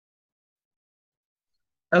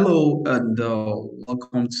Hello and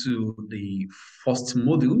welcome to the first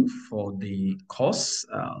module for the course.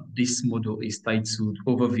 This module is titled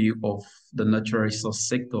Overview of the Natural Resource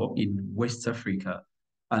Sector in West Africa.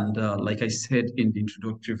 And like I said in the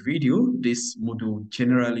introductory video, this module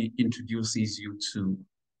generally introduces you to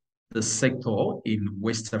the sector in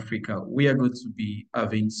West Africa. We are going to be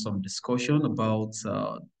having some discussion about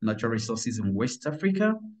natural resources in West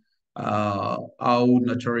Africa, how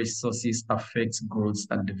natural resources affect growth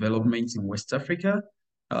and development in West Africa,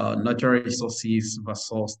 natural resources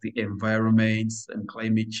versus the environment and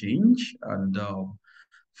climate change. And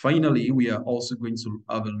finally, we are also going to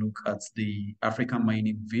have a look at the African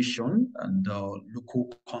mining vision and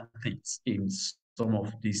local content in some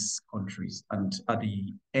of these countries. And at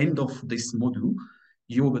the end of this module,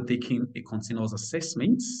 you will be taking a continuous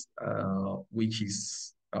assessment, which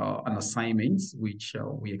is an assignment which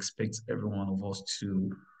we expect every one of us to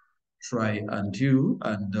try and do.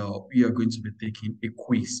 And we are going to be taking a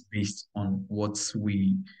quiz based on what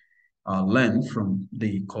we learn from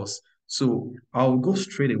the course. So I'll go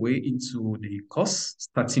straight away into the course,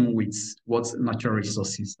 starting with what natural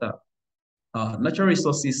resources are. Natural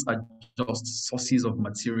resources are just sources of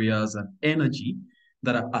materials and energy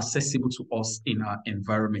that are accessible to us in our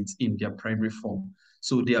environment in their primary form.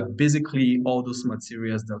 So they are basically all those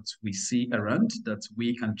materials that we see around that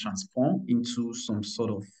we can transform into some sort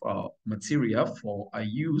of material for our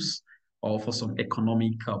use or for some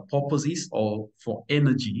economic purposes or for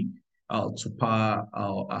energy to power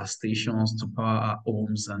our stations, to power our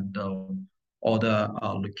homes and other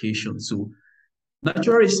locations. So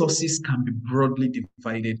natural resources can be broadly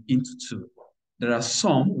divided into two. There are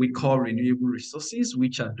some we call renewable resources,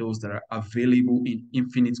 which are those that are available in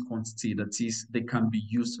infinite quantity. That is, they can be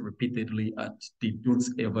used repeatedly and they don't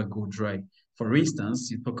ever go dry. For instance,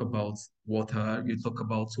 you talk about water, you talk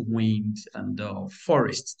about wind and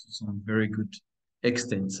forest to some very good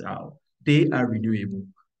extent. They are renewable.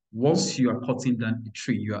 Once you are cutting down a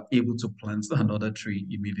tree, you are able to plant another tree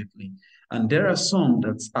immediately. And there are some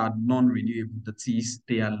that are non-renewable, that is,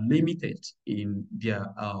 they are limited in their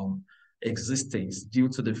existence due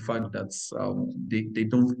to the fact that they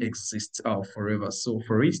don't exist forever. So,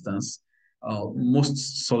 for instance,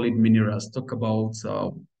 most solid minerals, talk about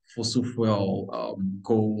fossil fuel,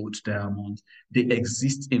 gold, diamond, they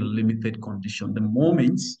exist in limited condition. The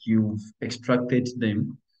moment you've extracted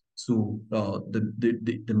them to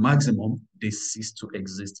the maximum, they cease to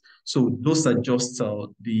exist. So those are just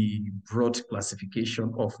the broad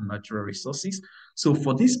classification of natural resources. So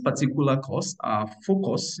for this particular course, our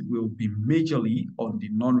focus will be majorly on the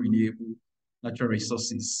non-renewable natural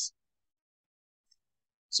resources.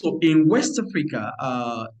 So in West Africa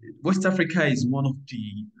is one of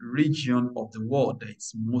the region of the world that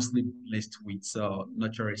is mostly blessed with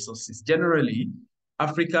natural resources. Generally,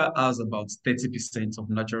 Africa has about 30% of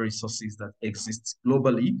natural resources that exist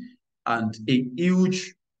globally, and a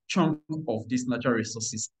huge chunk of these natural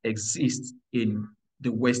resources exist in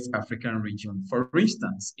the West African region. For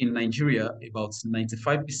instance, in Nigeria, about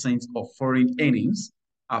 95% of foreign earnings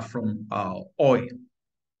are from oil,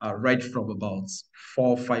 right from about 4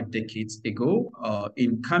 or 5 decades ago.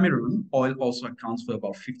 In Cameroon, oil also accounts for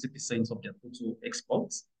about 50% of their total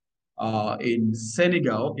exports. In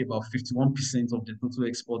Senegal, about 51% of the total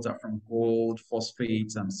exports are from gold,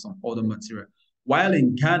 phosphates, and some other material. While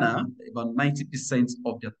in Ghana, about 90%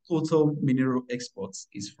 of their total mineral exports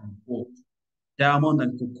is from gold. Diamond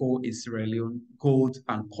and cocoa in Sierra Leone, gold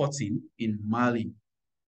and cotton in Mali.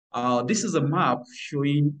 This is a map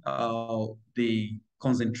showing the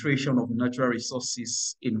concentration of natural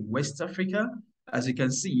resources in West Africa. As you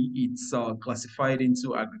can see, it's classified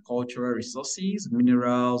into agricultural resources,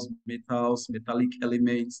 minerals, metals, metallic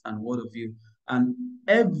elements, and what have you. And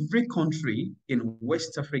every country in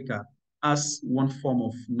West Africa has one form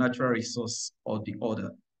of natural resource or the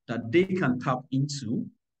other that they can tap into,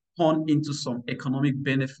 turn into some economic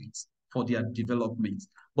benefits for their development.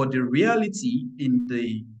 But the reality in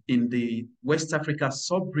the West Africa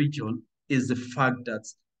sub-region is the fact that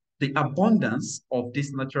the abundance of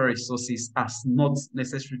these natural resources has not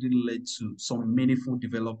necessarily led to some meaningful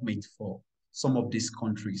development for some of these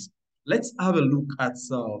countries. Let's have a look at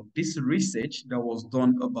this research that was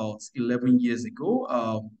done about 11 years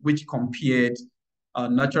ago, which compared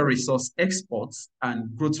natural resource exports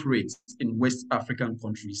and growth rates in West African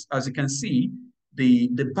countries. As you can see, the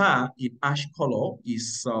bar in ash color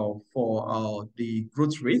is for the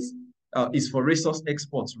growth rate, is for resource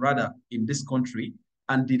exports rather in this country,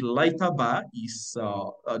 and the lighter bar is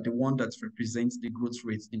the one that represents the growth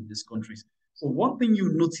rates in these countries. So one thing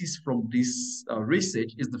you notice from this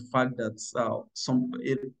research is the fact that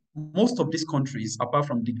most of these countries, apart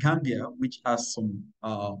from the Gambia, which has some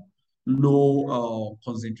low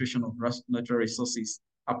concentration of natural resources,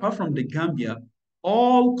 apart from the Gambia,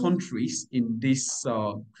 all countries in this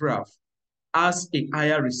graph has a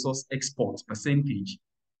higher resource export percentage,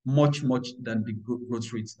 much than the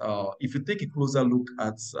growth rate. If you take a closer look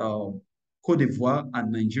at Cote d'Ivoire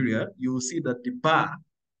and Nigeria, you will see that the bar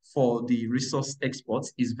for the resource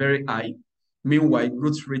exports is very high. Meanwhile,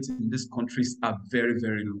 growth rates in these countries are very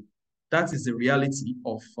low. That is the reality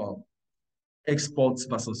of exports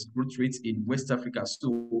versus growth rates in West Africa.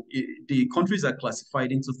 So the countries are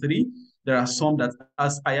classified into three. There are some that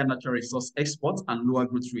has higher natural resource exports and lower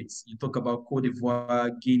growth rates. You talk about Cote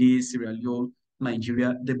d'Ivoire, Guinea, Sierra Leone,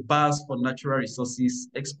 Nigeria. The bars for natural resources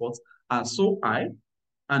exports are so high,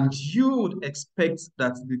 and you would expect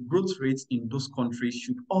that the growth rates in those countries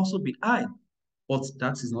should also be high, but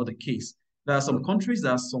that is not the case. There are some countries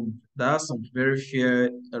that are some very fair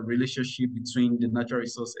relationship between the natural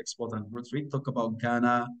resource export and growth rate. Talk about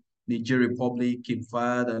Ghana, Niger Republic, Cape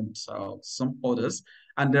Verde, and some others.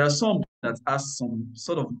 And there are some that has some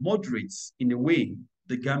sort of moderates in a way,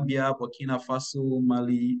 the Gambia, Burkina Faso,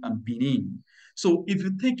 Mali, and Benin. So if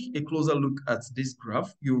you take a closer look at this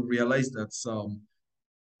graph, you realize that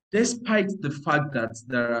despite the fact that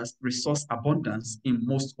there is resource abundance in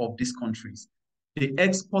most of these countries, the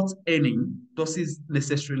export earning doesn't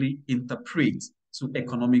necessarily interpret to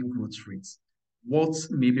economic growth rates. What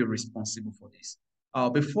may be responsible for this?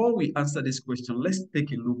 Before we answer this question, let's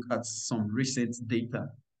take a look at some recent data.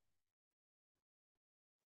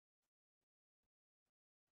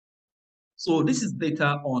 So this is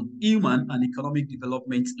data on human and economic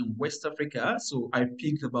development in West Africa. So I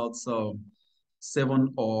picked about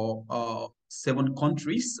seven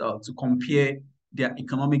countries to compare their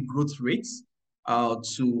economic growth rates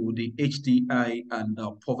to the HDI and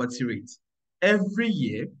poverty rate. Every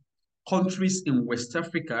year, countries in West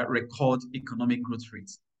Africa record economic growth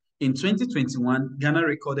rates. In 2021, Ghana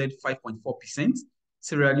recorded 5.4%,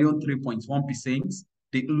 Sierra Leone 3.1%.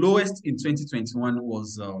 The lowest in 2021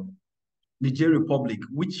 was Niger Republic,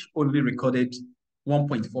 which only recorded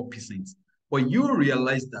 1.4%. But you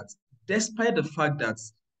realize that despite the fact that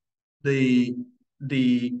the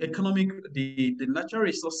the natural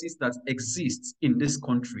resources that exist in these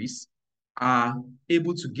countries are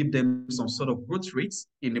able to give them some sort of growth rates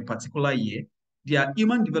in a particular year, their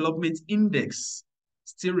human development index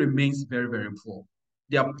still remains very poor.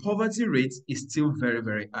 Their poverty rate is still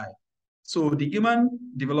very high. So the Human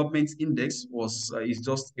Development Index is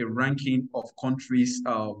just a ranking of countries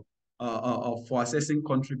for assessing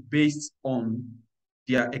country based on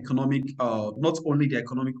their economic, not only the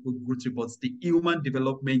economic growth rate, but the human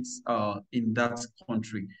development in that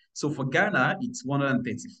country. So for Ghana, it's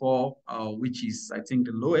 134, which is, I think,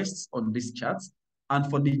 the lowest on this chart. And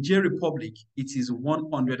for the Niger Republic, it is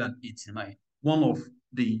 189, one of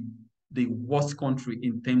the worst country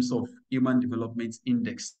in terms of human development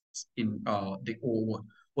index in the whole world.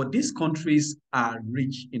 But these countries are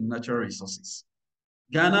rich in natural resources.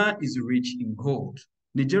 Ghana is rich in gold.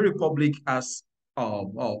 Niger Republic has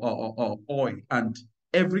oil, and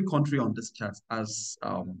every country on this chart has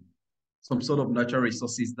some sort of natural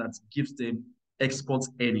resources that gives them export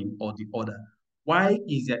earning or the other. Why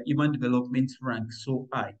is their human development rank so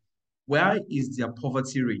high? Why is their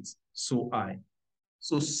poverty rate so high?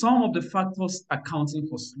 So some of the factors accounting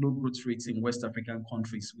for slow growth rates in West African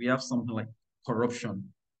countries, we have something like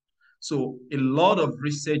corruption. So a lot of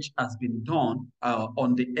research has been done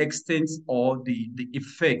on the extent or the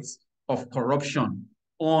effects of corruption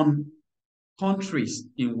on countries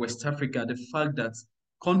in West Africa. The fact that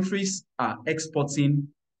countries are exporting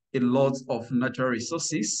a lot of natural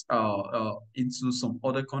resources into some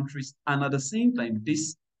other countries, and at the same time,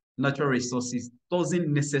 this natural resources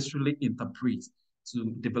doesn't necessarily interpret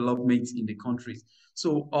to development in the countries.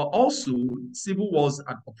 So also civil wars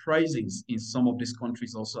and uprisings in some of these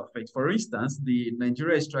countries also affect. For instance, the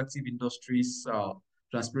Nigeria Extractive Industries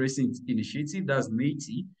Transparency Initiative, that's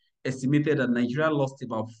NATI, estimated that Nigeria lost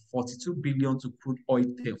about 42 billion to crude oil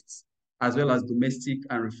thefts, as well as domestic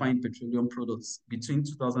and refined petroleum products between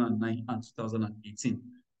 2009 and 2018.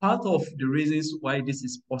 Part of the reasons why this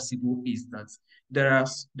is possible is that there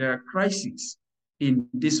are crises in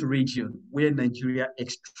this region where Nigeria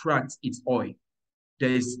extracts its oil.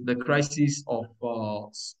 There is the crisis of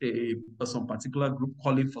some particular group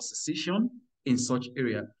calling for secession in such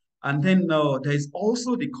area. And then there is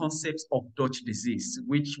also the concept of Dutch disease,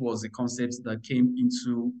 which was a concept that came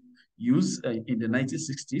into use in the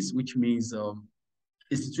 1960s, which means a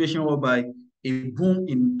situation whereby a boom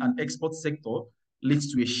in an export sector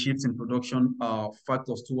leads to a shift in production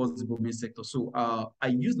factors towards the government sector. So I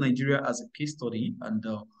use Nigeria as a case study, and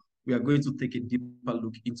we are going to take a deeper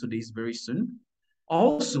look into this very soon.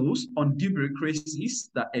 Also, undue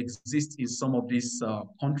bureaucracies that exist in some of these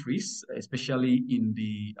countries, especially in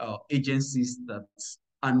the agencies that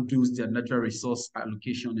undo their natural resource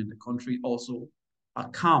allocation in the country, also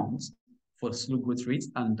account for slow growth rates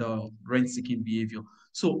and rent-seeking behavior.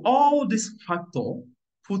 So all this factor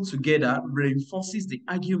put together reinforces the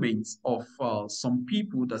argument of some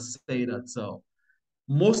people that say that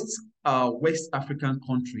most West African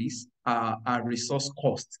countries are resource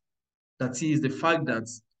cost. That is the fact that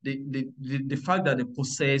the fact that they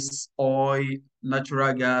possess oil,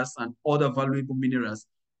 natural gas, and other valuable minerals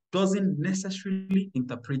doesn't necessarily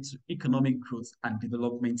interpret to economic growth and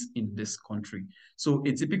development in this country. So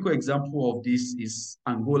a typical example of this is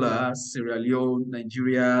Angola, Sierra Leone,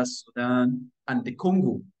 Nigeria, Sudan, and the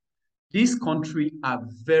Congo. These countries are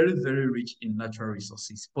very, very rich in natural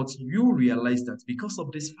resources, but you realize that because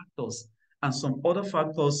of these factors and some other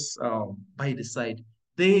factors by the side,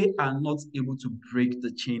 they are not able to break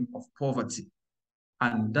the chain of poverty.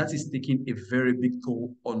 And that is taking a very big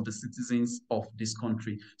toll on the citizens of this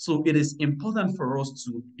country. So it is important for us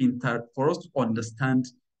to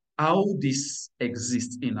understand how this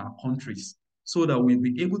exists in our countries so that we'll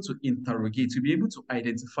be able to interrogate, to be able to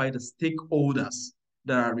identify the stakeholders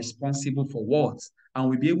that are responsible for what, and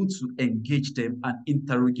we'll be able to engage them and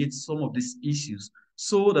interrogate some of these issues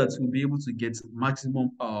so that we'll be able to get maximum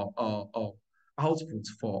output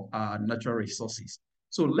for our natural resources.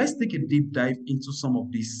 So let's take a deep dive into some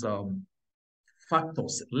of these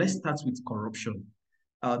factors. Let's start with corruption.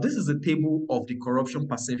 This is a table of the corruption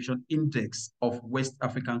perception index of West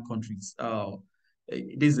African countries.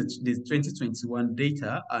 This is the 2021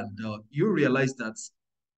 data, and you realize that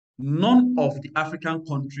none of the African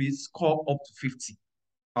countries score up to 50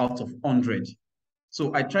 out of 100.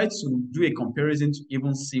 So I tried to do a comparison to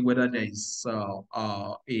even see whether there is uh,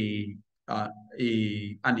 an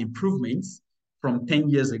improvement from 10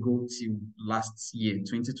 years ago to last year,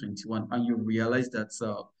 2021. And you realize that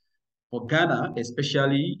for Ghana,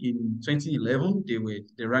 especially in 2011,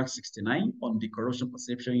 they ranked 69 on the corruption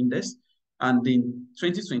perception index. And in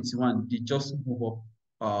 2021, they just moved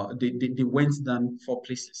up, they went down 4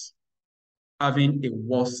 places, having a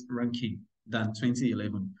worse ranking than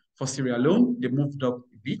 2011. For Sierra Leone, they moved up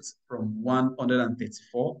a bit from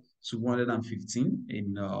 134 to 115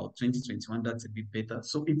 in 2021. That's a bit better.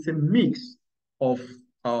 So it's a mix of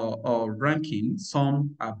ranking.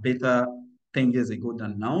 Some are better 10 years ago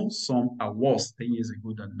than now. Some are worse 10 years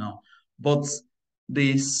ago than now. But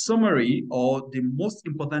the summary or the most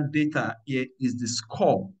important data here is the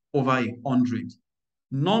score over 100.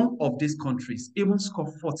 None of these countries even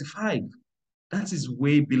score 45. That is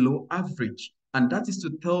way below average. And that is to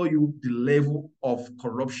tell you the level of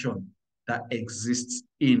corruption that exists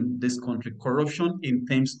in this country. Corruption in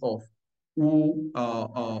terms of who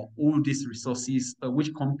these resources,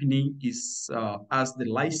 which company is has the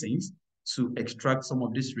license to extract some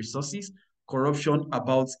of these resources, corruption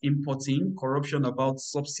about importing, corruption about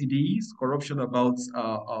subsidies, corruption about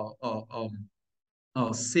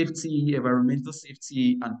safety, environmental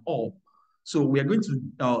safety, and all. So we are going to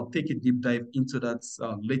take a deep dive into that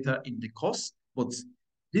later in the course, but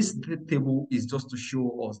this table is just to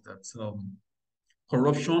show us that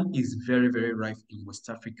corruption is very, very rife in West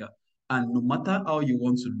Africa. And no matter how you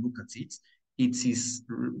want to look at it, it is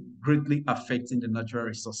greatly affecting the natural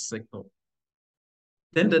resource sector.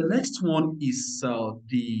 Then the next one is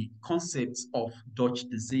the concept of Dutch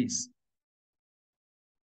disease.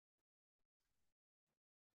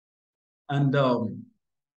 And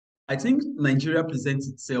I think Nigeria presents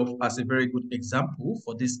itself as a very good example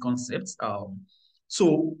for this concept.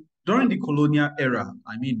 So during the colonial era,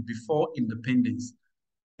 I mean, before independence,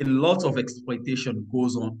 a lot of exploitation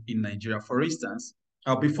goes on in Nigeria. For instance,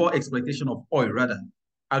 before exploitation of oil, rather,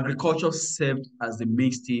 agriculture served as the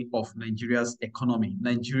mainstay of Nigeria's economy.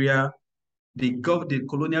 Nigeria, the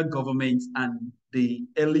colonial government and the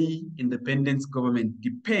early independence government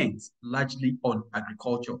depends largely on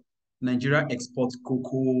agriculture. Nigeria exports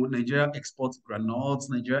cocoa, Nigeria exports granules,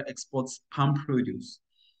 Nigeria exports palm produce.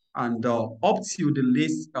 And up till the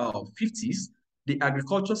late 50s, the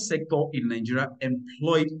agriculture sector in Nigeria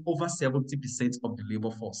employed over 70% of the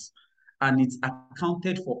labor force. And it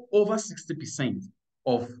accounted for over 60%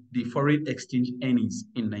 of the foreign exchange earnings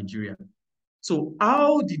in Nigeria. So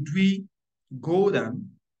how did we go down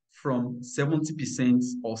from 70%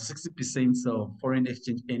 or 60% of foreign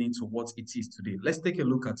exchange earning to what it is today? Let's take a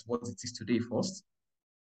look at what it is today first.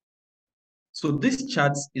 So this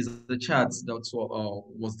chart is the chart that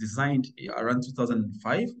was designed around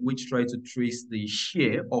 2005, which tried to trace the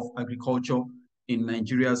share of agriculture in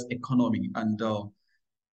Nigeria's economy. And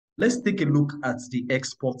let's take a look at the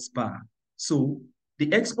exports bar. So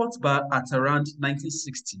the exports bar at around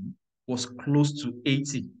 1960 was close to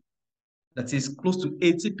 80. That is close to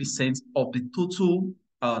 80% of the total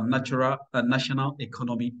national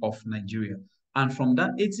economy of Nigeria. And from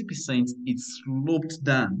that 80%, it sloped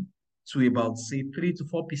down to about, say, 3 to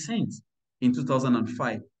 4% in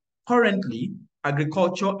 2005. Currently,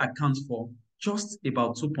 agriculture accounts for just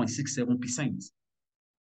about 2.67%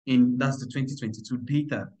 in that's the 2022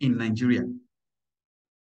 data in Nigeria.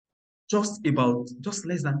 Just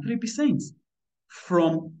less than 3%,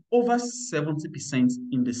 from over 70%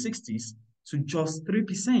 in the 60s to just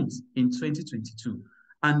 3% in 2022.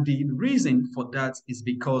 And the reason for that is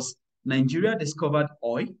because Nigeria discovered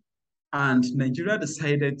oil and Nigeria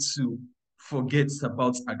decided to forget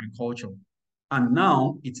about agriculture. And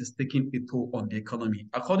now it is taking a toll on the economy.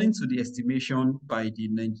 According to the estimation by the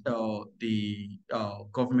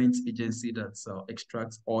government agency that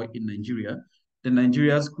extracts oil in Nigeria, the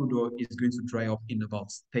Nigeria's crude oil is going to dry up in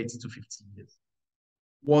about 30 to 50 years.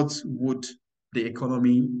 What would the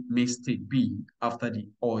economy may state be after the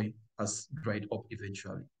oil has dried up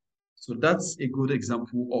eventually? So that's a good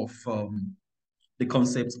example of the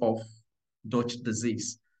concept of Dutch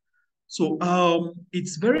disease. So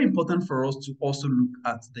it's very important for us to also look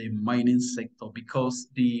at the mining sector because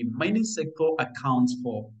the mining sector accounts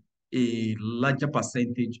for a larger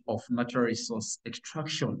percentage of natural resource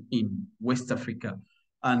extraction in West Africa.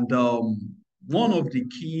 And one of the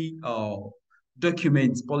key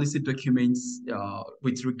documents, policy documents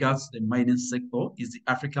with regards to the mining sector is the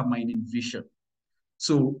Africa Mining Vision.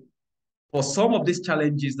 So for some of these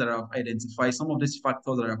challenges that I've identified, some of these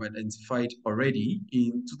factors that I've identified already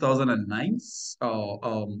in 2009,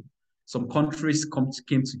 some countries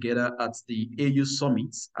came together at the AU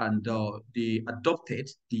summit and they adopted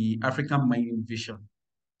the African Mining Vision.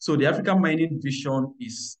 So the African Mining Vision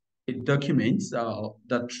is a document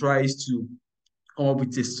that tries to come up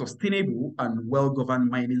with a sustainable and well-governed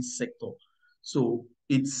mining sector. So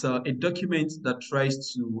it's a document that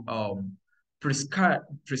tries to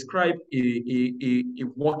prescribe a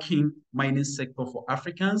working mining sector for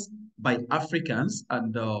Africans by Africans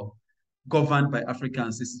and governed by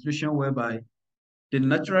Africans, a situation whereby the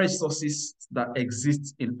natural resources that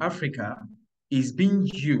exist in Africa is being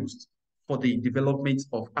used for the development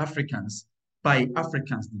of Africans by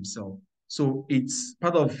Africans themselves. So it's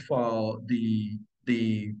part of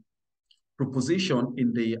the proposition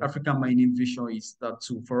in the African Mining Vision is that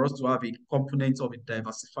for us to have a component of a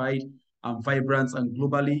diversified and vibrant and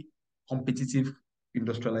globally competitive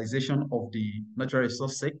industrialization of the natural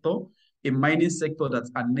resource sector, a mining sector that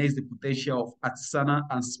harnesses the potential of artisanal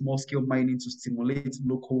and small-scale mining to stimulate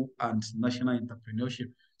local and national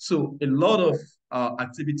entrepreneurship. So a lot of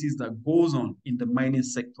activities that goes on in the mining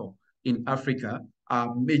sector in Africa are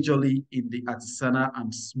majorly in the artisanal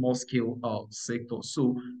and small-scale sector.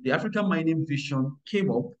 So the African Mining Vision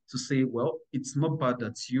came up to say, well, it's not bad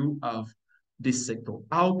that you have this sector.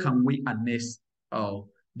 How can we harness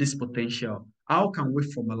this potential? How can we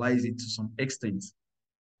formalize it to some extent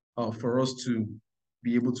for us to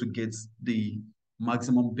be able to get the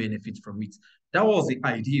maximum benefit from it? That was the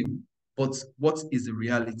ideal, but what is the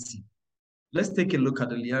reality? Let's take a look at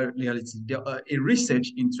the reality. A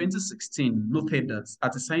research in 2016 noted that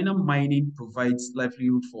artisanal mining provides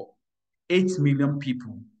livelihood for 8 million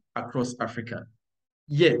people across Africa.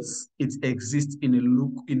 Yet, it exists in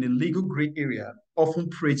a legal gray area, often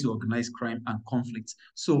prey to organized crime and conflict.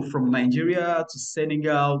 So from Nigeria to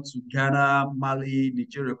Senegal to Ghana, Mali,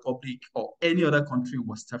 Niger Republic, or any other country in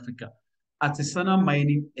West Africa, artisanal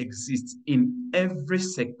mining exists in every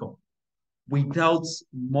sector without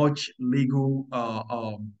much legal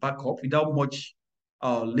backup, without much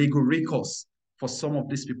legal recourse for some of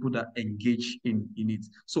these people that engage in it.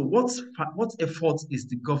 So what effort is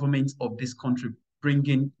the government of this country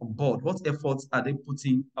bringing on board? What efforts are they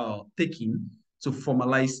taking to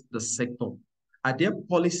formalize the sector? Are there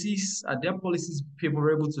policies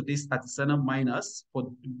favorable to these artisanal miners that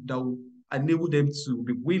will enable them to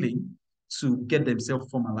be willing to get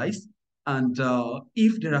themselves formalized? And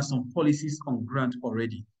if there are some policies on ground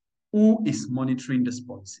already, who is monitoring this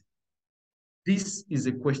policy? This is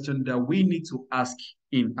a question that we need to ask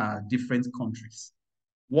in our different countries.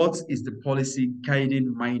 What is the policy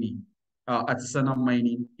guiding mining, artisanal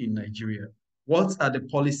mining in Nigeria? What are the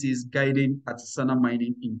policies guiding artisanal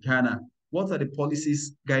mining in Ghana? What are the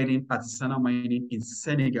policies guiding artisanal mining in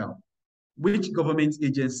Senegal? Which government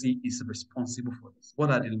agency is responsible for this? What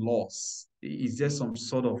are the laws? Is there some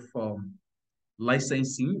sort of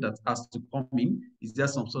licensing that has to come in? Is there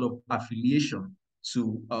some sort of affiliation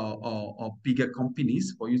to bigger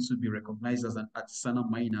companies for you to be recognized as an artisanal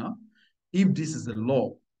miner? If this is a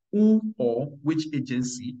law, who or which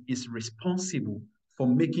agency is responsible for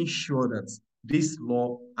making sure that this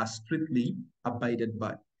law are strictly abided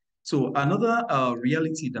by? So another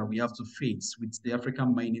reality that we have to face with the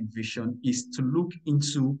African mining vision is to look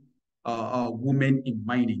into women in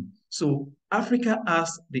mining. So Africa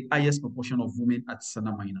has the highest proportion of women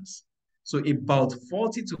artisanal miners. So about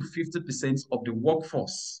 40 to 50% of the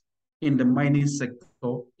workforce in the mining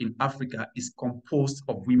sector in Africa is composed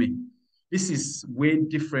of women. This is way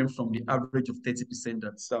different from the average of 30%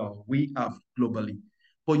 that we have globally.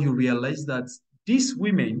 But you realize that these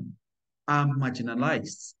women are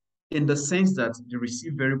marginalized in the sense that they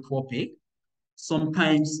receive very poor pay.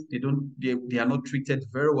 Sometimes they are not treated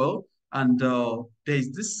very well. And there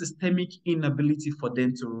is this systemic inability for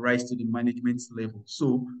them to rise to the management level.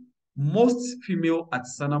 So most female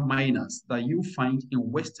artisanal miners that you find in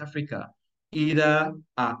West Africa either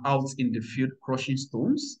are out in the field crushing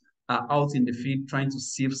stones, are out in the field trying to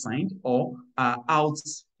save sand, or are out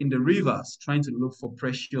in the rivers trying to look for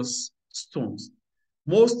precious stones.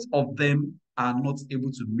 Most of them are not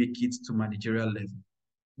able to make it to managerial level.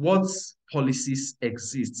 What policies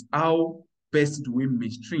exist? How best do we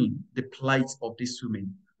mainstream the plight of these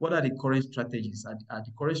women? What are the current strategies? Are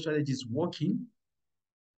the current strategies working?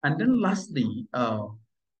 And then lastly,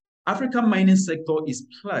 African mining sector is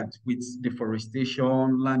plagued with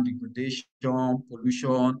deforestation, land degradation,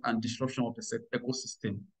 pollution, and disruption of the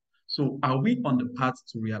ecosystem. So are we on the path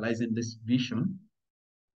to realizing this vision?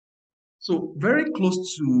 So very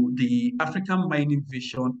close to the African mining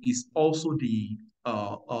vision is also the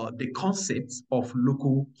concept of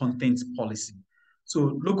local content policy.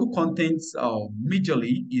 So local content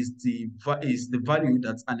majorly is the value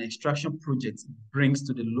that an extraction project brings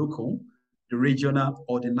to the local, the regional,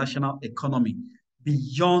 or the national economy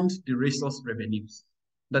beyond the resource revenues.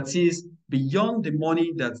 That is beyond the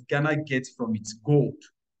money that Ghana gets from its gold.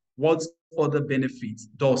 What other benefits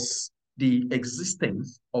does the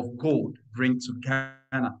existence of gold bring to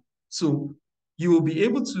Ghana? So you will be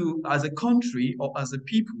able to, as a country or as a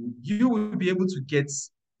people, you will be able to get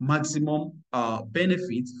maximum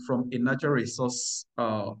benefit from a natural resource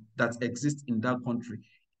that exists in that country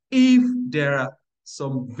if there are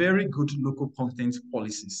some very good local content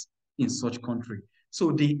policies in such country.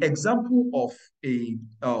 So the example of a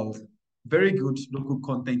very good local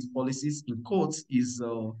content policies in quotes is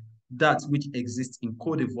that which exists in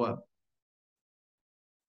Cote d'Ivoire.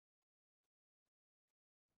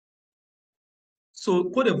 So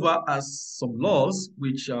Cote d'Ivoire has some laws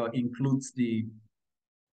which includes the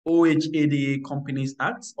OHADA Companies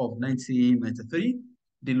Act of 1993,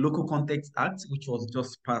 the Local Context Act, which was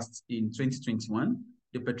just passed in 2021,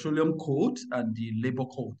 the Petroleum Code, and the Labor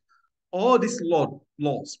Code. All these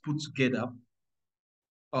laws put together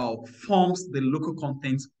forms the local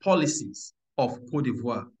content policies of Cote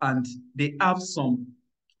d'Ivoire, and they have some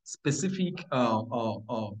specific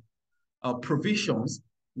provisions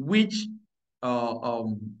which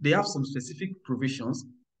they have some specific provisions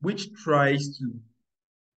which tries to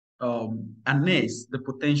harness the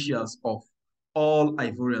potentials of all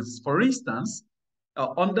Ivorians. For instance,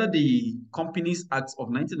 under the Companies Act of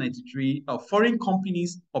 1993, foreign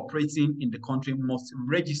companies operating in the country must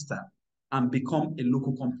register and become a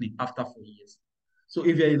local company after 4 years. So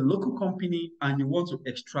if you're a local company and you want to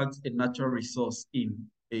extract a natural resource in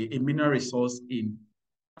a mineral resource in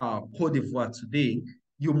Cote d'Ivoire today,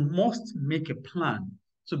 you must make a plan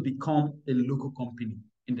to become a local company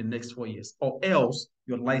in the next 4 years, or else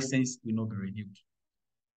your license will not be renewed.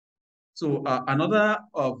 So another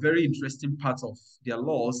very interesting part of their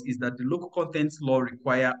laws is that the local content law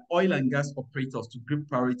require oil and gas operators to give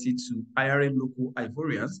priority to hiring local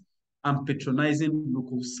Ivorians and patronizing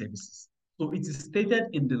local services. So it is stated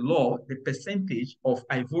in the law the percentage of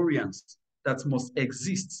Ivorians that must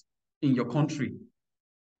exist in your country,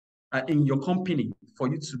 in your company, for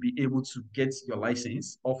you to be able to get your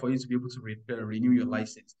license or for you to be able to renew your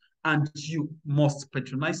license. And you must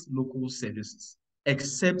patronize local services,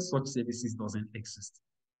 except such services doesn't exist.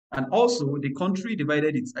 And also, the country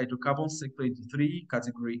divided its hydrocarbon sector into three: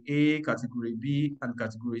 category A, category B, and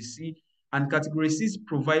category C. And category C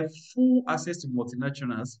provide full access to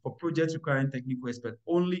multinationals for projects requiring technical experts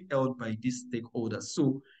only held by these stakeholders.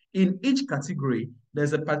 So in each category,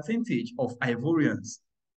 there's a percentage of Ivorians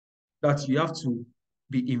that you have to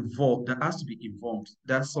be involved, that has to be involved.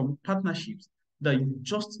 There are some partnerships that you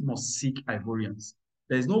just must seek Ivorians.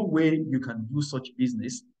 There's no way you can do such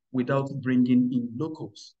business without bringing in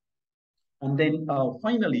locals. And then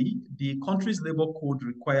finally, the country's labor code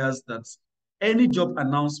requires that any job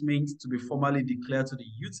announcement to be formally declared to the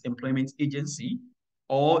Youth Employment Agency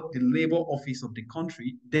or the labor office of the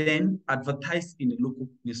country, then advertised in a local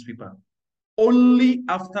newspaper. Only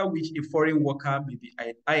after which a foreign worker may be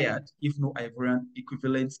hired if no Ivorian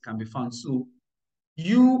equivalent can be found. So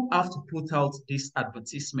you have to put out this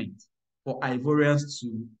advertisement for Ivorians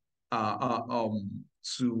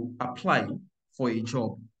to apply for a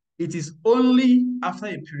job. It is only after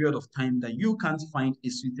a period of time that you can't find a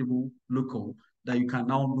suitable local that you can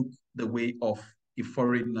now look the way of a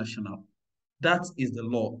foreign national. That is the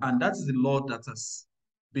law, and that is the law that has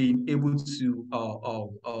been able to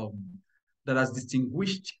that has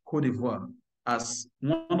distinguished Cote d'Ivoire as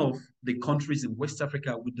one of the countries in West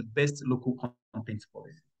Africa with the best local content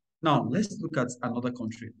policy. Now, let's look at another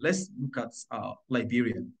country. Let's look at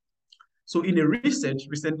Liberia. So in a research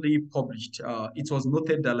recently published, it was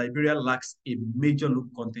noted that Liberia lacks a major local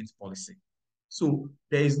content policy. So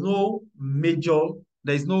there is no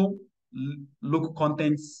local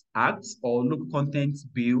content act or local content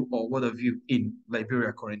bill or what have you in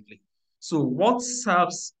Liberia currently. So what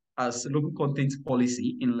serves as local content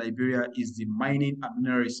policy in Liberia is the Mining and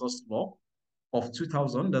Mineral Resource Law of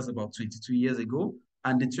 2000, that's about 22 years ago,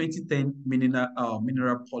 and the 2010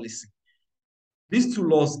 mineral policy. These two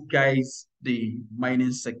laws guide the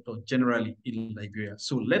mining sector generally in Liberia.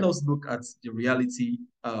 So let us look at the reality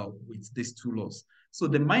with these two laws. So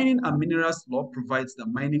the Mining and Minerals Law provides that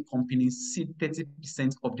mining companies cede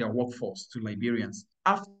 30% of their workforce to Liberians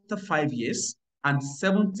after 5 years and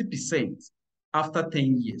 70% after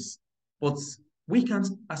 10 years. But we can't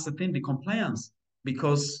ascertain the compliance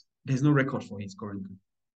because there's no record for it currently.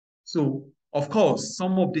 So, of course,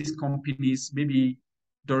 some of these companies, maybe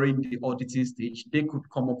during the auditing stage, they could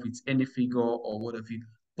come up with any figure or whatever,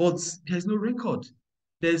 but there's no record.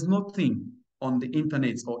 There's nothing on the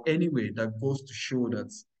internet or anywhere that goes to show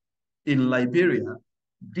that in Liberia,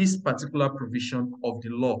 this particular provision of the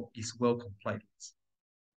law is well complied with.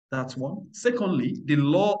 That's one. Secondly, the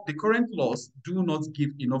current laws do not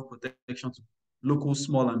give enough protection to local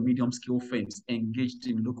small and medium scale firms engaged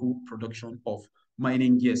in local production of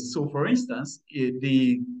mining gears. So, for instance,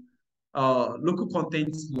 the local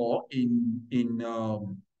content law in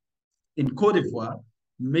Cote d'Ivoire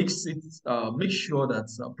makes sure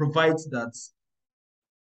that provides that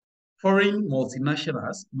foreign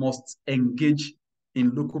multinationals must engage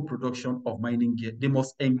in local production of mining gear. They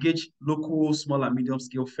must engage local small and medium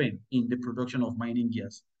scale firm in the production of mining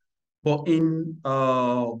gears. But in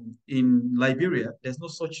Liberia, there's no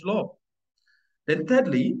such law. Then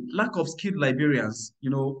thirdly, lack of skilled Liberians. You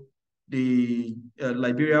know, the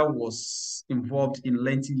Liberia was involved in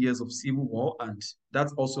lengthy years of civil war, and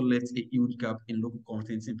that also left a huge gap in local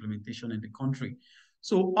content implementation in the country.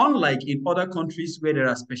 So unlike in other countries where there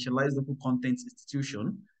are specialized local content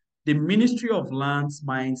institutions, the Ministry of Lands,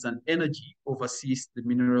 Mines, and Energy oversees the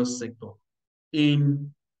mineral sector.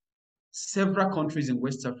 In several countries in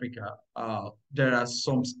West Africa, there are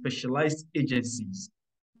some specialized agencies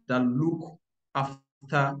that look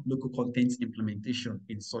after local content implementation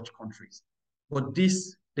in such countries. But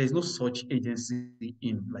there's no such agency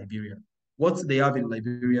in Liberia. What they have in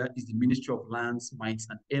Liberia is the Ministry of Lands, Mines,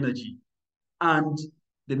 and Energy. And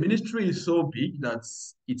the ministry is so big that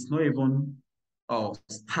it's not even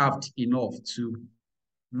staffed enough to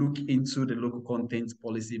look into the local content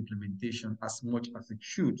policy implementation as much as it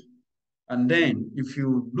should. And then if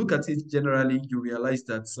you look at it generally, you realize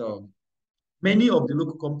that many of the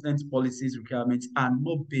local content policies requirements are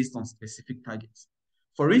not based on specific targets.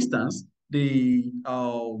 For instance, the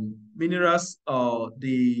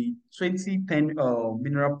the 2010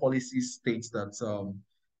 mineral policy states that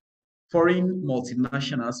foreign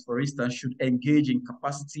multinationals, for instance, should engage in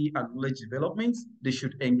capacity and knowledge development. They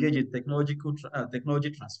should engage in technology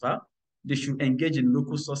transfer. They should engage in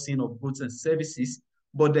local sourcing of goods and services,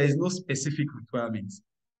 but there is no specific requirements.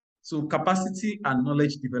 So capacity and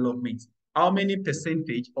knowledge development. How many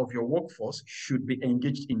percentage of your workforce should be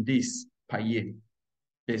engaged in this per year?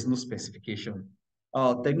 There's no specification.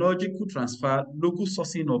 Technological transfer, local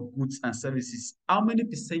sourcing of goods and services. How many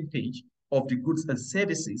percentage of the goods and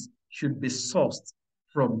services should be sourced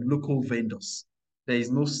from local vendors? There is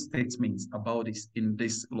no statement about this in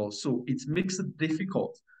this law. So it makes it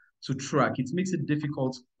difficult to track. It makes it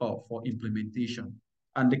difficult for implementation.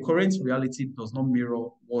 And the current reality does not mirror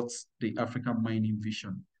what the African mining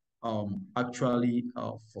vision actually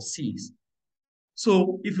foresees.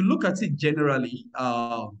 So if you look at it generally,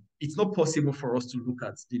 it's not possible for us to look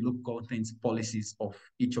at the local content policies of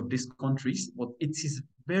each of these countries, but it is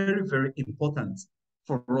very, very important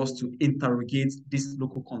for us to interrogate this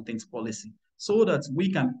local content policy so that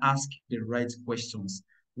we can ask the right questions.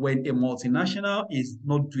 When a multinational is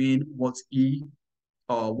not doing what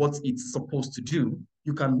it's supposed to do,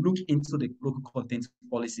 you can look into the local content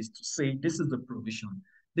policies to say, this is the provision.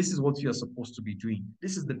 This is what you are supposed to be doing.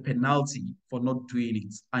 This is the penalty for not doing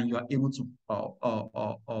it. And you are able to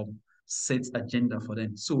set agenda for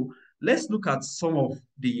them. So let's look at some of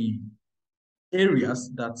the areas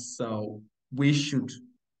that we should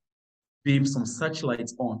beam some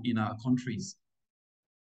searchlights on in our countries.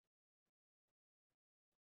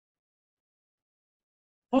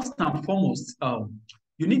 First and foremost,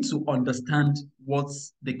 you need to understand what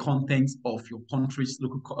the content of your country's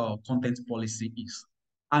local content policy is.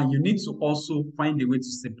 And you need to also find a way to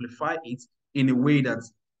simplify it in a way that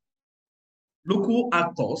local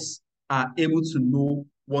actors are able to know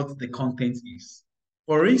what the content is.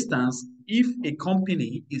 For instance, if a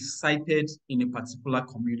company is cited in a particular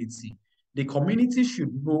community, the community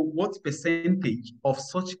should know what percentage of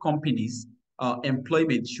such companies'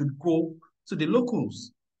 employment should go to the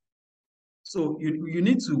locals. So you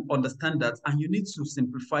need to understand that, and you need to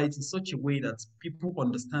simplify it in such a way that people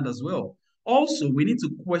understand as well. Also, we need to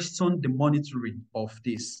question the monitoring of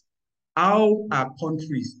this. How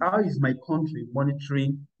is my country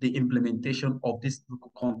monitoring the implementation of this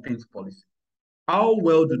local content policy? How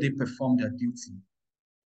well do they perform their duty?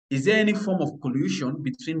 Is there any form of collusion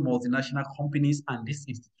between multinational companies and these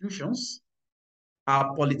institutions?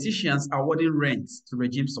 Our politicians are awarding rent to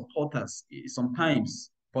regime supporters. Sometimes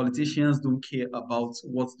politicians don't care about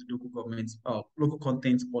what the local government, local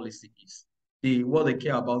content policy is. What they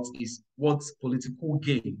care about is what political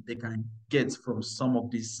gain they can get from some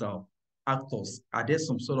of these actors. Are there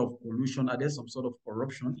some sort of collusion? Are there some sort of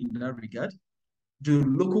corruption in that regard? Do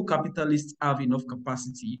local capitalists have enough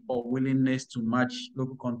capacity or willingness to match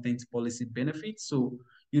local content policy benefits? So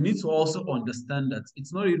you need to also understand that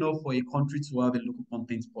it's not enough for a country to have a local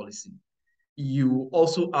content policy. You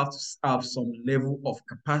also have to have some level of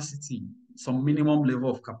capacity, some minimum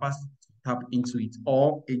level of capacity to tap into it,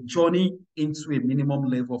 or a journey into a minimum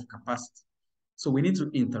level of capacity. So we need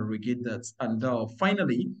to interrogate that. And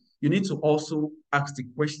finally, you need to also ask the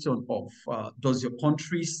question of, does your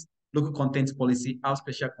country's local content policy have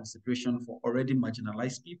special consideration for already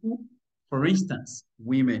marginalized people? For instance,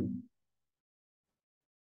 women.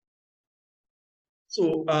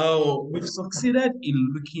 So we've succeeded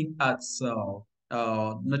in looking at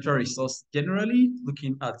natural resource generally,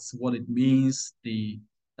 looking at what it means, the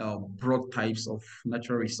broad types of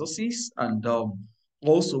natural resources, and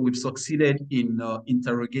also we've succeeded in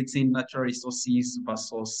interrogating natural resources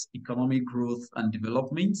versus economic growth and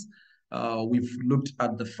development. We've looked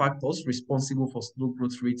at the factors responsible for slow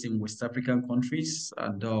growth rates in West African countries,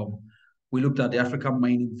 and we looked at the African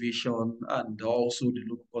mining vision and also the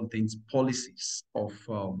local content policies of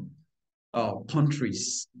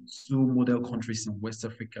countries, two model countries in West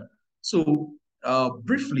Africa. So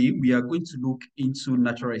briefly, we are going to look into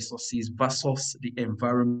natural resources versus the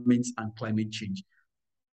environment and climate change.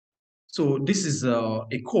 So this is a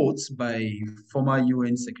quote by former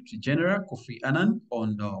UN Secretary General Kofi Annan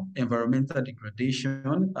on environmental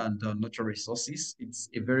degradation and natural resources. It's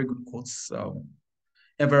a very good quote.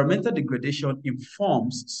 Environmental degradation in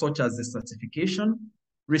forms such as desertification,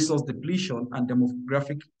 resource depletion, and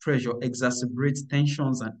demographic pressure exacerbates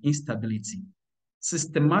tensions and instability.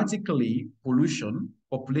 Systematically, pollution,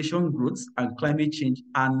 population growth, and climate change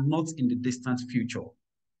are not in the distant future.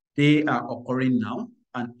 They are occurring now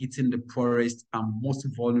and eating the poorest and most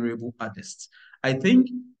vulnerable artists. I think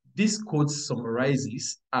this quote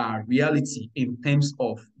summarizes our reality in terms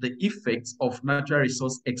of the effects of natural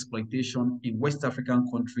resource exploitation in West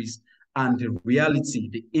African countries and the reality,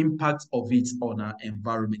 the impact of it on our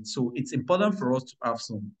environment. So it's important for us to have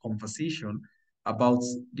some conversation about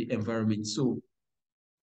the environment. So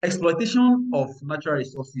exploitation of natural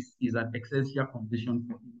resources is an essential condition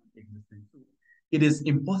for human existence. So it is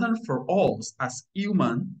important for us as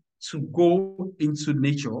humans to go into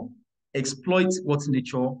nature, exploit what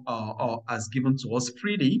nature has given to us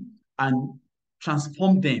freely, and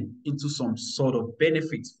transform them into some sort of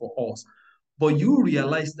benefits for us. But you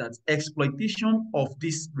realize that exploitation of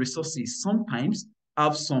these resources sometimes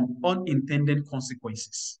have some unintended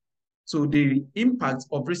consequences. So the impact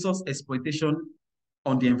of resource exploitation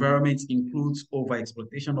on the environment includes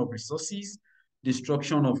overexploitation of resources,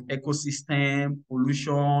 destruction of ecosystem,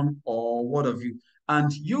 pollution, or what have you.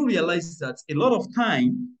 And you realize that a lot of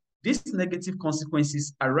time, these negative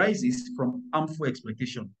consequences arises from harmful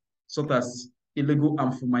exploitation, such as illegal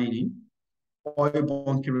harmful mining, oil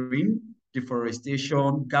bunkering,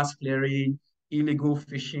 deforestation, gas flaring, illegal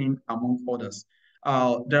fishing, among others.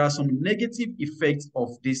 There are some negative effects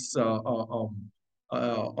of this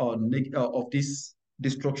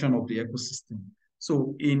destruction of the ecosystem.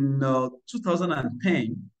 So in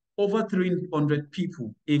 2010, over 300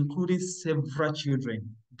 people, including several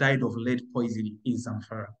children, died of lead poisoning in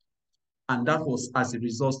Zamfara. And that was as a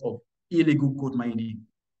result of illegal gold mining,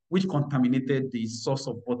 which contaminated the source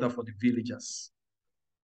of water for the villagers.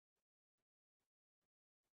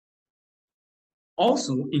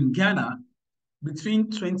 Also, in Ghana, between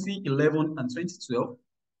 2011 and 2012,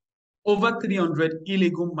 over 300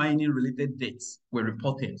 illegal mining related deaths were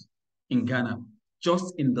reported in Ghana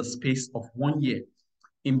just in the space of 1 year.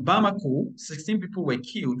 In Bamako, 16 people were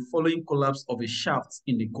killed following collapse of a shaft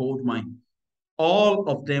in the gold mine. All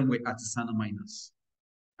of them were artisanal miners.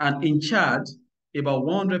 And in Chad, about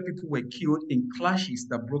 100 people were killed in clashes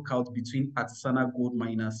that broke out between artisanal gold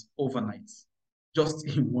miners overnight. Just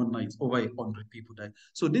in one night, over 100 people died.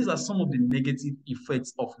 So these are some of the negative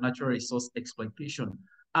effects of natural resource exploitation.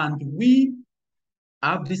 And we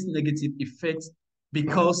have these negative effects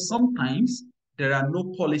because sometimes there are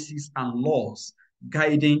no policies and laws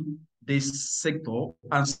guiding this sector,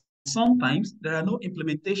 and sometimes there are no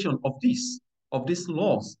implementation of these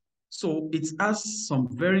laws. So it has some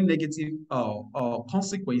very negative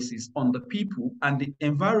consequences on the people and the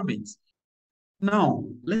environment. Now,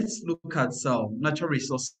 let's look at natural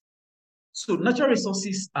resources. So natural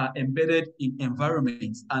resources are embedded in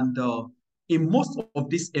environments, and in most of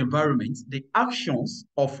these environments, the actions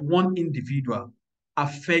of one individual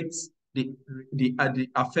affects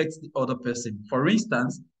affects the other person. For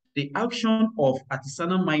instance, the action of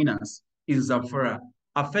artisanal miners in Zamfara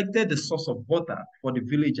affected the source of water for the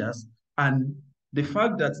villagers, and the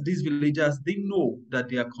fact that these villagers didn't know that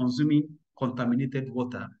they are consuming contaminated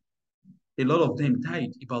water, a lot of them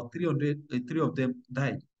died. About 300, three of them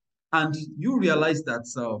died. And you realize that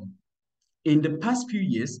in the past few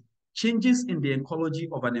years, changes in the ecology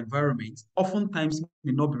of an environment oftentimes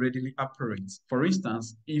may not be readily apparent. For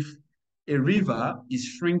instance, if a river is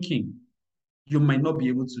shrinking, you might not be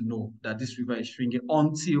able to know that this river is shrinking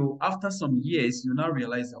until after some years, you now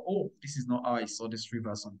realize that, oh, this is not how I saw this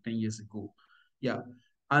river some 10 years ago. Yeah.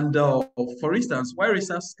 And for instance, while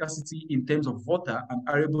resource scarcity in terms of water and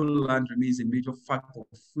arable land remains a major factor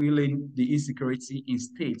fueling the insecurity in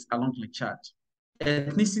states along the Chad,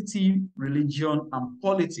 ethnicity, religion, and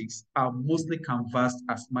politics are mostly canvassed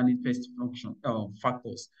as manifest function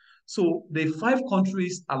factors. So the 5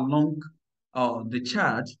 countries along the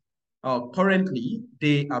Chad, currently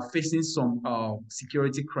they are facing some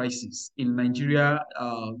security crisis. In Nigeria,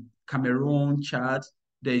 Cameroon, Chad,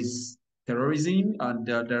 there is terrorism, and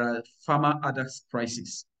there are farmer adults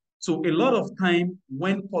crisis. So a lot of time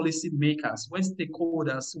when policymakers, when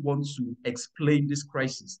stakeholders want to explain this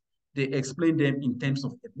crisis, they explain them in terms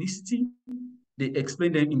of ethnicity, they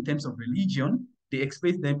explain them in terms of religion, they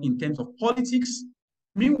explain them in terms of politics.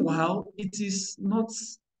 Meanwhile, it is not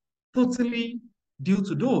totally due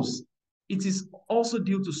to those. It is also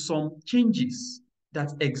due to some changes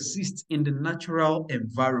that exist in the natural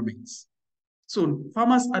environment. So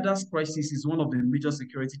farmers' adults crisis is one of the major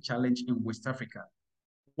security challenges in West Africa.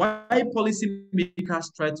 While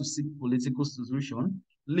policymakers try to seek political solution,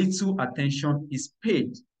 little attention is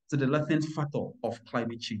paid to the latent factor of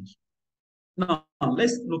climate change. Now,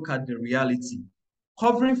 let's look at the reality.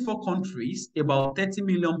 Covering 4 countries, about 30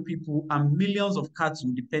 million people and millions of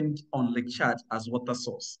cattle depend on Lake Chad as water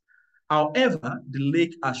source. However, the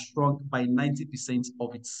lake has shrunk by 90%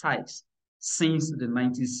 of its size since the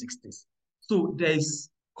 1960s. So there is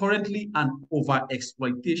currently an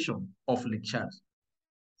overexploitation of Lake Chad.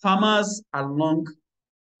 Farmers along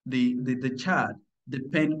the Chad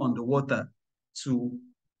depend on the water to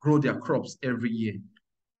grow their crops every year.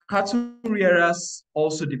 Cattle rearers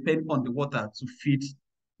also depend on the water to feed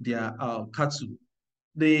their cattle.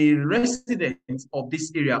 The residents of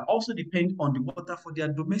this area also depend on the water for their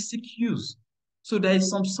domestic use. So there is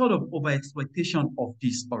some sort of overexploitation of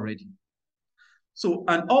this already. So,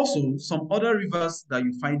 and also some other rivers that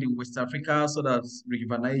you find in West Africa, such as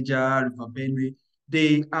River Niger, River Benue,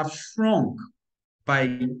 they have shrunk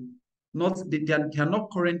by they are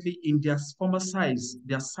not currently in their former size,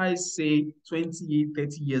 their size, say, 20,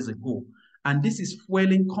 30 years ago. And this is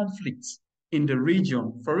fueling conflicts in the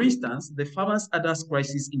region. For instance, the farmers' adults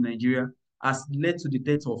crisis in Nigeria has led to the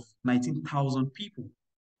death of 19,000 people.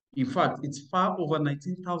 In fact, it's far over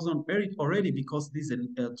 19,000 already because this is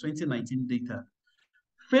 2019 data.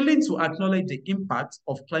 Failing to acknowledge the impact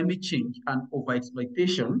of climate change and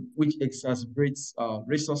overexploitation, which exacerbates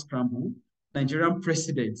resource scramble, Nigerian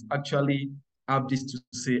president actually have this to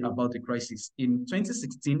say about the crisis. In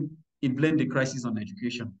 2016, he blamed the crisis on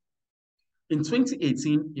education. In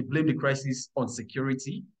 2018, he blamed the crisis on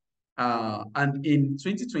security. And in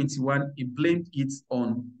 2021, he blamed it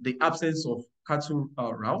on the absence of cattle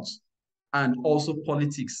routes and also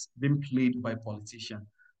politics being played by politicians.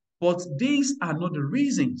 But these are not the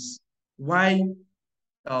reasons why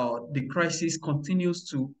the crisis continues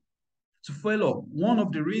to fuel up. One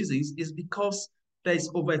of the reasons is because there is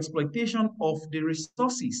overexploitation of the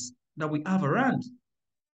resources that we have around.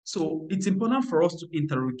 So it's important for us to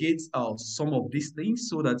interrogate some of these things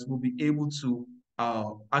so that we'll be able to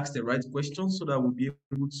ask the right questions, so that we'll be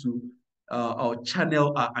able to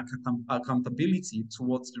channel our accountability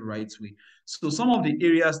towards the right way. So some of the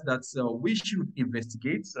areas that we should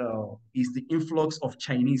investigate is the influx of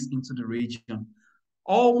Chinese into the region.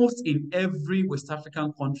 Almost in every West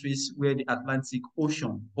African countries where the Atlantic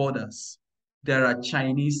Ocean borders, there are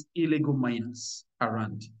Chinese illegal miners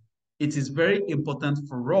around. It is very important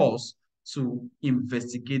for us to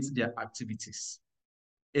investigate their activities.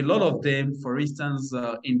 A lot of them, for instance,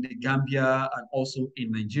 in the Gambia and also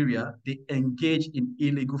in Nigeria, they engage in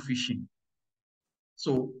illegal fishing.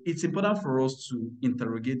 So it's important for us to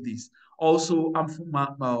interrogate this. Also,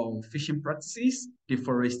 harmful fishing practices,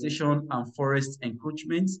 deforestation, and forest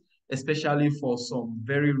encroachment, especially for some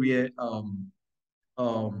very rare um,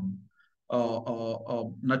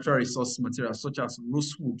 natural resource materials, such as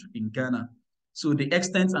rosewood in Ghana. So the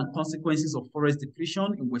extent and consequences of forest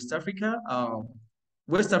depletion in West Africa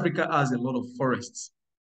has a lot of forests,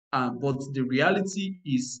 but the reality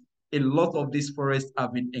is a lot of these forests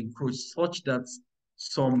have been encroached such that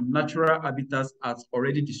some natural habitats are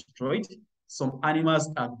already destroyed. Some animals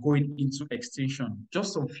are going into extinction.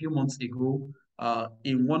 Just a few months ago,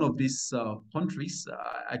 in one of these countries,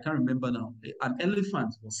 I can't remember now, an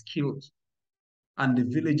elephant was killed and the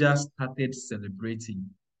villagers started celebrating.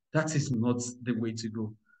 That is not the way to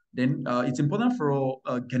go. Then it's important for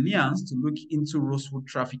Ghanaians to look into rosewood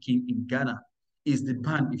trafficking in Ghana. Is the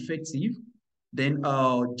ban effective? Then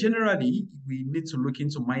generally, we need to look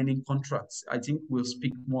into mining contracts. I think we'll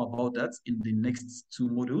speak more about that in the next two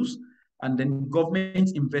modules. And then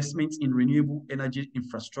government investment in renewable energy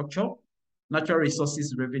infrastructure, natural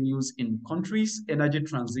resources revenues in countries, energy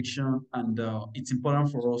transition, and it's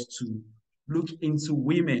important for us to look into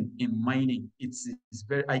women in mining. It's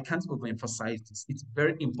very, I can't overemphasize this. It's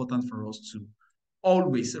very important for us to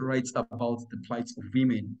always write about the plight of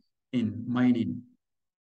women in mining.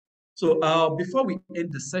 So before we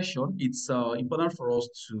end the session, it's important for us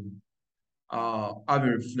to have a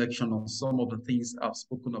reflection on some of the things I've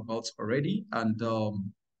spoken about already. And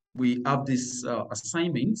we have these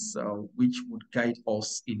assignments which would guide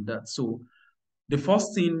us in that. So the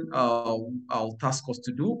first thing I'll task us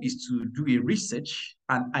to do is to do a research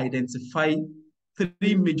and identify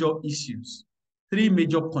three major issues, three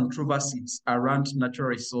major controversies around natural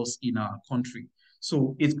resource in our country.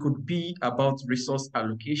 So it could be about resource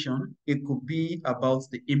allocation. It could be about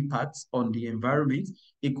the impact on the environment.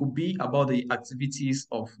 It could be about the activities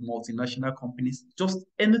of multinational companies, just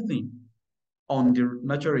anything on the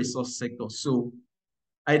natural resource sector. So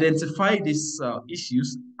identify these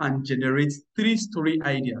issues and generate three-story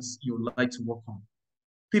ideas you would like to work on.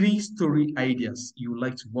 Three-story ideas you would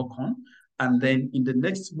like to work on. And then in the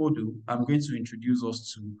next module, I'm going to introduce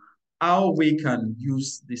us to how we can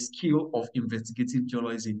use the skill of investigative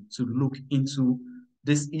journalism to look into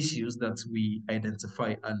these issues that we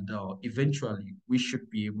identify. And eventually, we should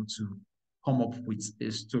be able to come up with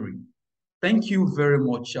a story. Thank you very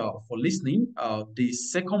much for listening. The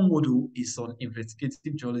second module is on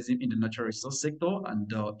investigative journalism in the natural resource sector,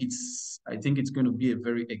 and I think it's going to be a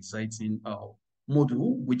very exciting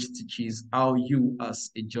module, which teaches how you as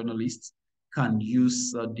a journalist can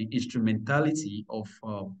use the instrumentality of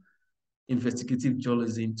investigative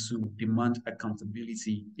journalism to demand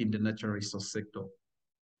accountability in the natural resource sector.